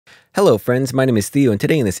Hello friends, my name is Theo, and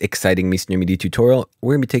today in this exciting Mr. Media tutorial,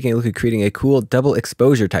 we're going to be taking a look at creating a cool double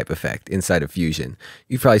exposure type effect inside of Fusion.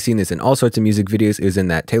 You've probably seen this in all sorts of music videos. It was in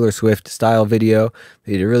that Taylor Swift style video.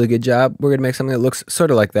 They did a really good job. We're going to make something that looks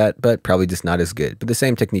sort of like that, but probably just not as good. But the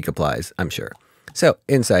same technique applies, I'm sure. So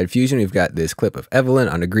inside Fusion, we've got this clip of Evelyn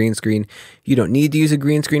on a green screen. You don't need to use a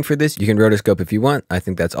green screen for this. You can rotoscope if you want. I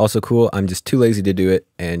think that's also cool. I'm just too lazy to do it.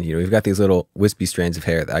 And we've got these little wispy strands of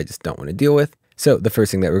hair that I just don't want to deal with. So the first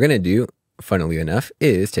thing that we're going to do, funnily enough,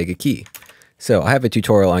 is take a key. So I have a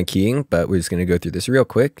tutorial on keying, but we're just going to go through this real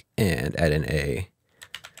quick and add in a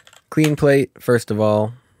clean plate first of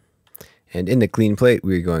all. And in the clean plate,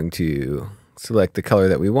 we're going to select the color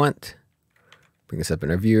that we want. Bring this up in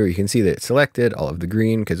our viewer. You can see that it's selected all of the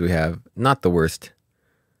green because we have not the worst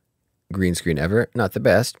green screen ever. Not the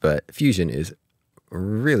best, but Fusion is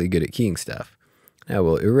really good at keying stuff. Now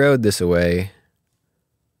we'll erode this away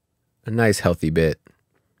a nice healthy bit,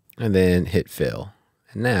 and then hit fill.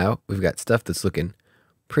 And now we've got stuff that's looking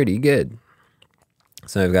pretty good.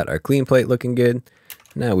 So I've got our clean plate looking good.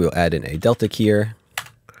 Now we'll add in a delta keyer,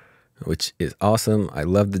 which is awesome. I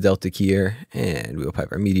love the delta keyer. And we'll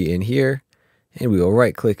pipe our media in here, and we will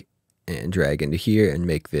right click and drag into here and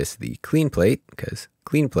make this the clean plate, because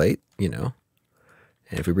clean plate, And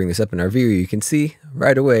if we bring this up in our view, you can see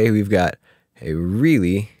right away we've got a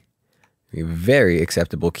very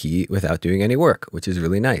acceptable key without doing any work, which is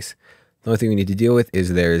really nice. The only thing we need to deal with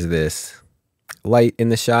is there's this light in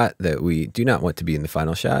the shot that we do not want to be in the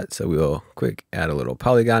final shot. So we'll quick add a little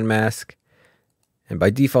polygon mask. And by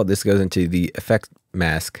default, this goes into the effect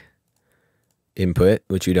mask input,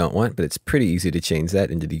 which we don't want, but it's pretty easy to change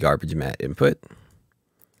that into the garbage matte input.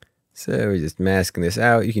 So we're just masking this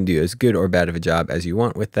out. You can do as good or bad of a job as you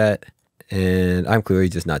want with that. And I'm clearly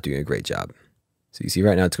just not doing a great job. So you see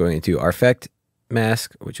right now it's going into our effect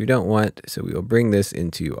mask, which we don't want. So we will bring this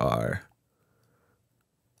into our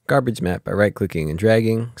garbage matte by right clicking and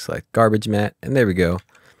dragging, select garbage matte, and there we go.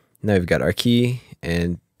 Now we've got our key,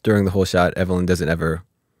 and during the whole shot, Evelyn doesn't ever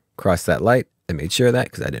cross that light. I made sure of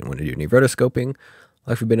that because I didn't want to do any rotoscoping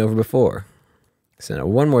like we've been over before. So now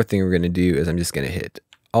one more thing we're going to do is I'm just going to hit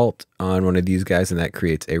Alt on one of these guys, and that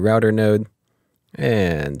creates a router node.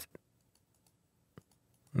 And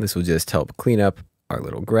this will just help clean up our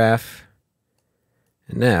little graph.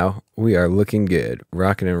 And now we are looking good,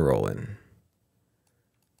 rocking and rolling.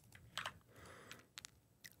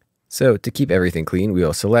 So to keep everything clean,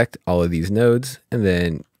 we'll select all of these nodes and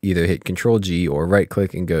then either hit Control G or right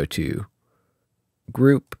click and go to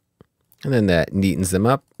Group. And then that neatens them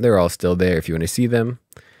up. They're all still there if you want to see them.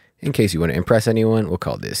 In case you want to impress anyone, we'll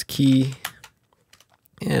call this Key.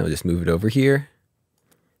 And we'll just move it over here.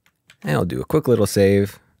 And I'll do a quick little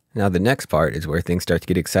save. Now the next part is where things start to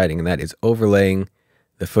get exciting, and that is overlaying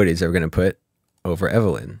the footage that we're going to put over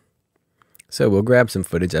Evelyn. So we'll grab some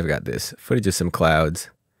footage. I've got this footage of some clouds,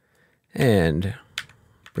 and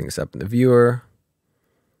bring this up in the viewer,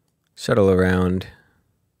 shuttle around,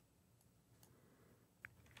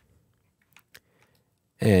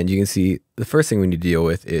 and you can see the first thing we need to deal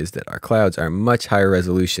with is that our clouds are much higher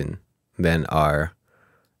resolution than our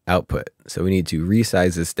output. So we need to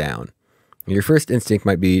resize this down. Your first instinct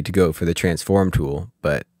might be to go for the transform tool,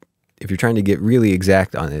 but if you're trying to get really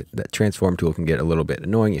exact on it, that transform tool can get a little bit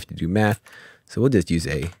annoying. You have to do math. So we'll just use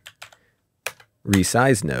a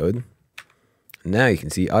resize node. Now you can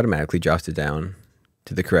see automatically drops it down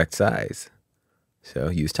to the correct size. So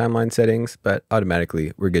use timeline settings, but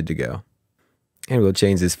automatically we're good to go. And we'll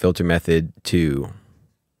change this filter method to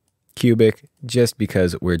cubic just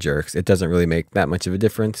because we're jerks. It doesn't really make that much of a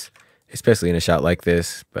difference, especially in a shot like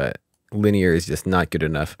this, but linear is just not good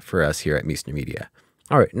enough for us here at Mr. Media.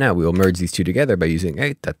 All right, now we will merge these two together by using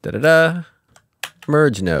a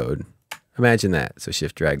merge node. Imagine that. So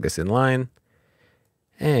shift drag this in line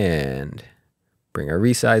and bring our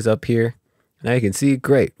resize up here. Now you can see,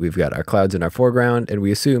 great, we've got our clouds in our foreground, and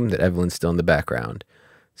we assume that Evelyn's still in the background.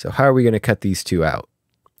 So how are we going to cut these two out?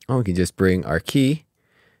 Well, we can just bring our key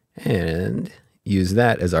and use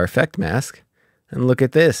that as our effect mask. And look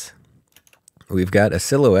at this. We've got a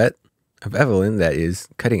silhouette of Evelyn that is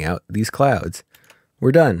cutting out these clouds.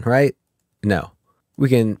 We're done, right? No. We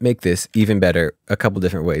can make this even better a couple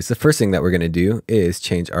different ways. The first thing that we're going to do is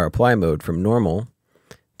change our apply mode from normal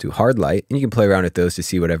to hard light. And you can play around with those to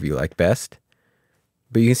see whatever you like best.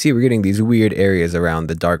 But you can see we're getting these weird areas around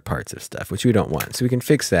the dark parts of stuff, which we don't want. So we can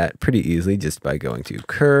fix that pretty easily just by going to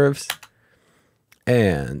Curves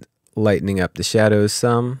and lightening up the shadows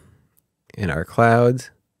some in our clouds.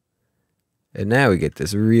 And now we get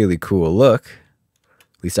this really cool look.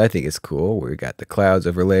 At least I think it's cool, where we got the clouds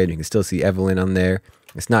overlaid. You can still see Evelyn on there.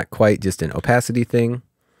 It's not quite just an opacity thing.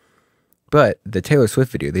 But the Taylor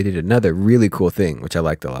Swift video, they did another really cool thing, which I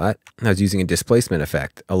liked a lot. I was using a displacement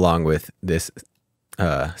effect along with this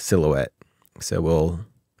silhouette. So we'll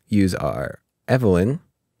use our Evelyn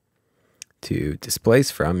to displace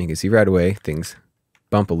from. You can see right away things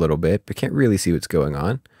bump a little bit, but can't really see what's going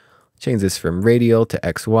on. Change this from radial to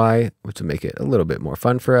XY, which will make it a little bit more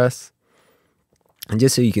fun for us. And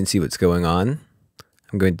just so you can see what's going on,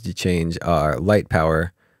 I'm going to change our light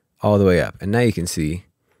power all the way up. And now you can see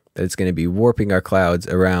that it's going to be warping our clouds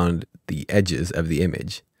around the edges of the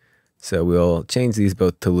image. So we'll change these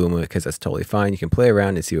both to Luma because that's totally fine. You can play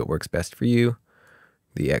around and see what works best for you.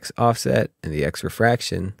 The X offset and the X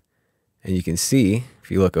refraction. And you can see,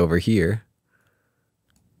 if you look over here,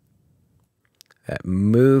 that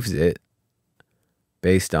moves it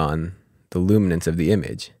based on the luminance of the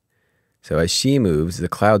image. So as she moves, the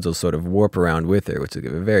clouds will sort of warp around with her, which will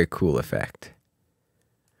give a very cool effect.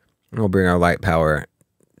 And we'll bring our light power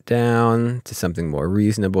down to something more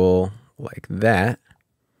reasonable like that.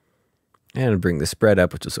 And bring the spread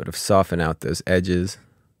up, which will sort of soften out those edges.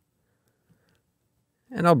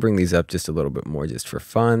 And I'll bring these up just a little bit more just for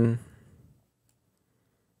fun.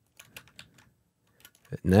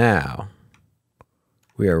 But now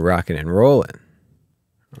we are rocking and rolling.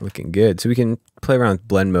 Looking good. So we can play around with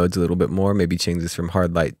blend modes a little bit more. Maybe change this from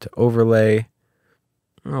hard light to overlay.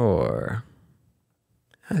 Or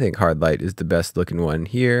I think hard light is the best looking one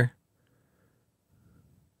here.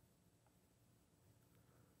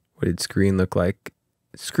 What did screen look like?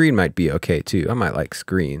 Screen might be okay too. I might like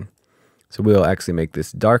screen. So we'll actually make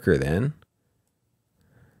this darker then.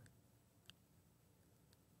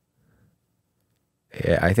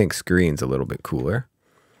 Yeah, I think screen's a little bit cooler.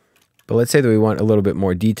 But let's say that we want a little bit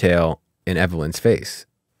more detail in Evelyn's face.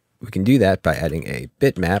 We can do that by adding a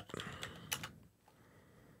bitmap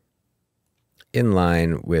in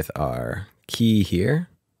line with our key here,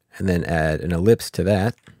 and then add an ellipse to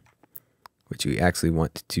that, which we actually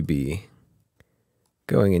want to be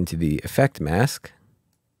going into the effect mask.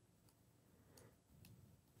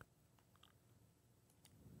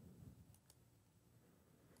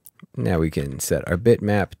 Now we can set our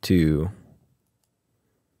bitmap to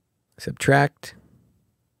subtract.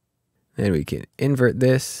 Then we can invert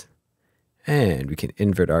this, and we can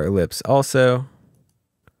invert our ellipse also,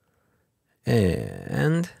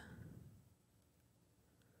 and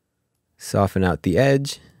soften out the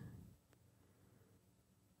edge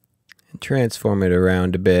and transform it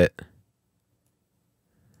around a bit.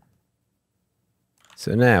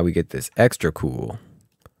 So now we get this extra cool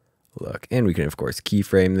look, and we can of course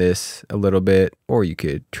keyframe this a little bit, or you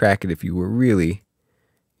could track it if you were really,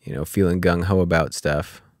 feeling gung-ho about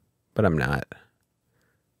stuff. But I'm not.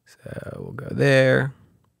 So we'll go there.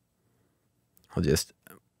 I'll just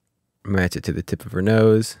match it to the tip of her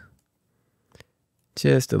nose.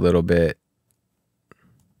 Just a little bit.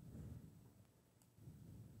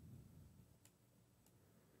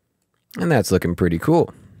 And that's looking pretty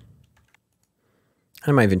cool.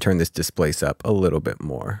 I might even turn this displace up a little bit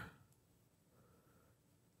more,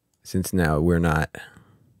 since now we're not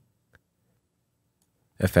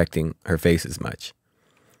affecting her face as much.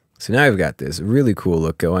 So now we've got this really cool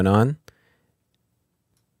look going on.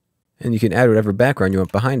 And you can add whatever background you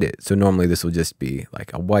want behind it. So normally this will just be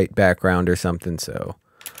like a white background or something. So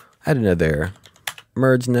add another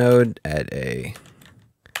merge node, add a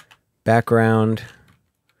background,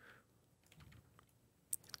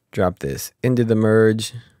 drop this into the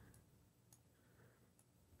merge,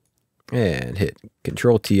 and hit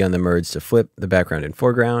Control T on the merge to flip the background and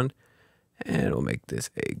foreground. And we'll make this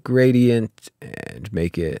a gradient and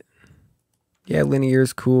make it, yeah, linear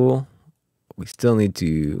is cool. We still need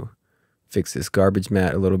to fix this garbage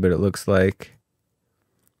matte a little bit, it looks like.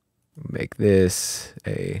 Make this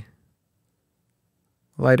a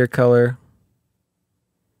lighter color.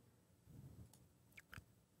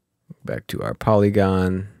 Back to our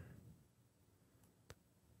polygon.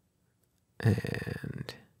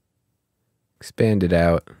 And expand it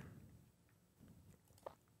out.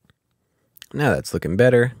 Now that's looking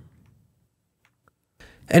better.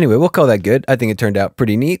 Anyway, we'll call that good. I think it turned out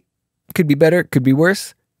pretty neat. Could be better, could be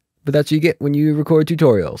worse, but that's what you get when you record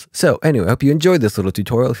tutorials. So anyway, I hope you enjoyed this little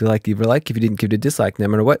tutorial. If you liked, leave a like. If you didn't, give it a dislike. No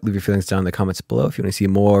matter what, leave your feelings down in the comments below. If you want to see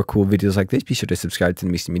more cool videos like this, be sure to subscribe to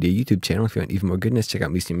the Media Media YouTube channel. If you want even more goodness, check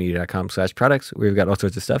out MediaMedia.com/products. We've got all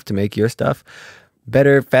sorts of stuff to make your stuff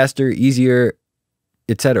better, faster, easier,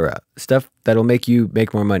 etc. Stuff that'll make you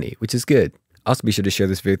make more money, which is good. Also, be sure to share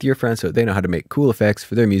this video with your friends so they know how to make cool effects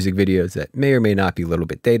for their music videos that may or may not be a little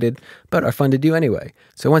bit dated, but are fun to do anyway.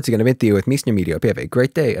 So once again, I've been Theo with Media Media. Hope you have a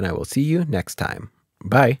great day, and I will see you next time.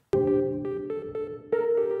 Bye.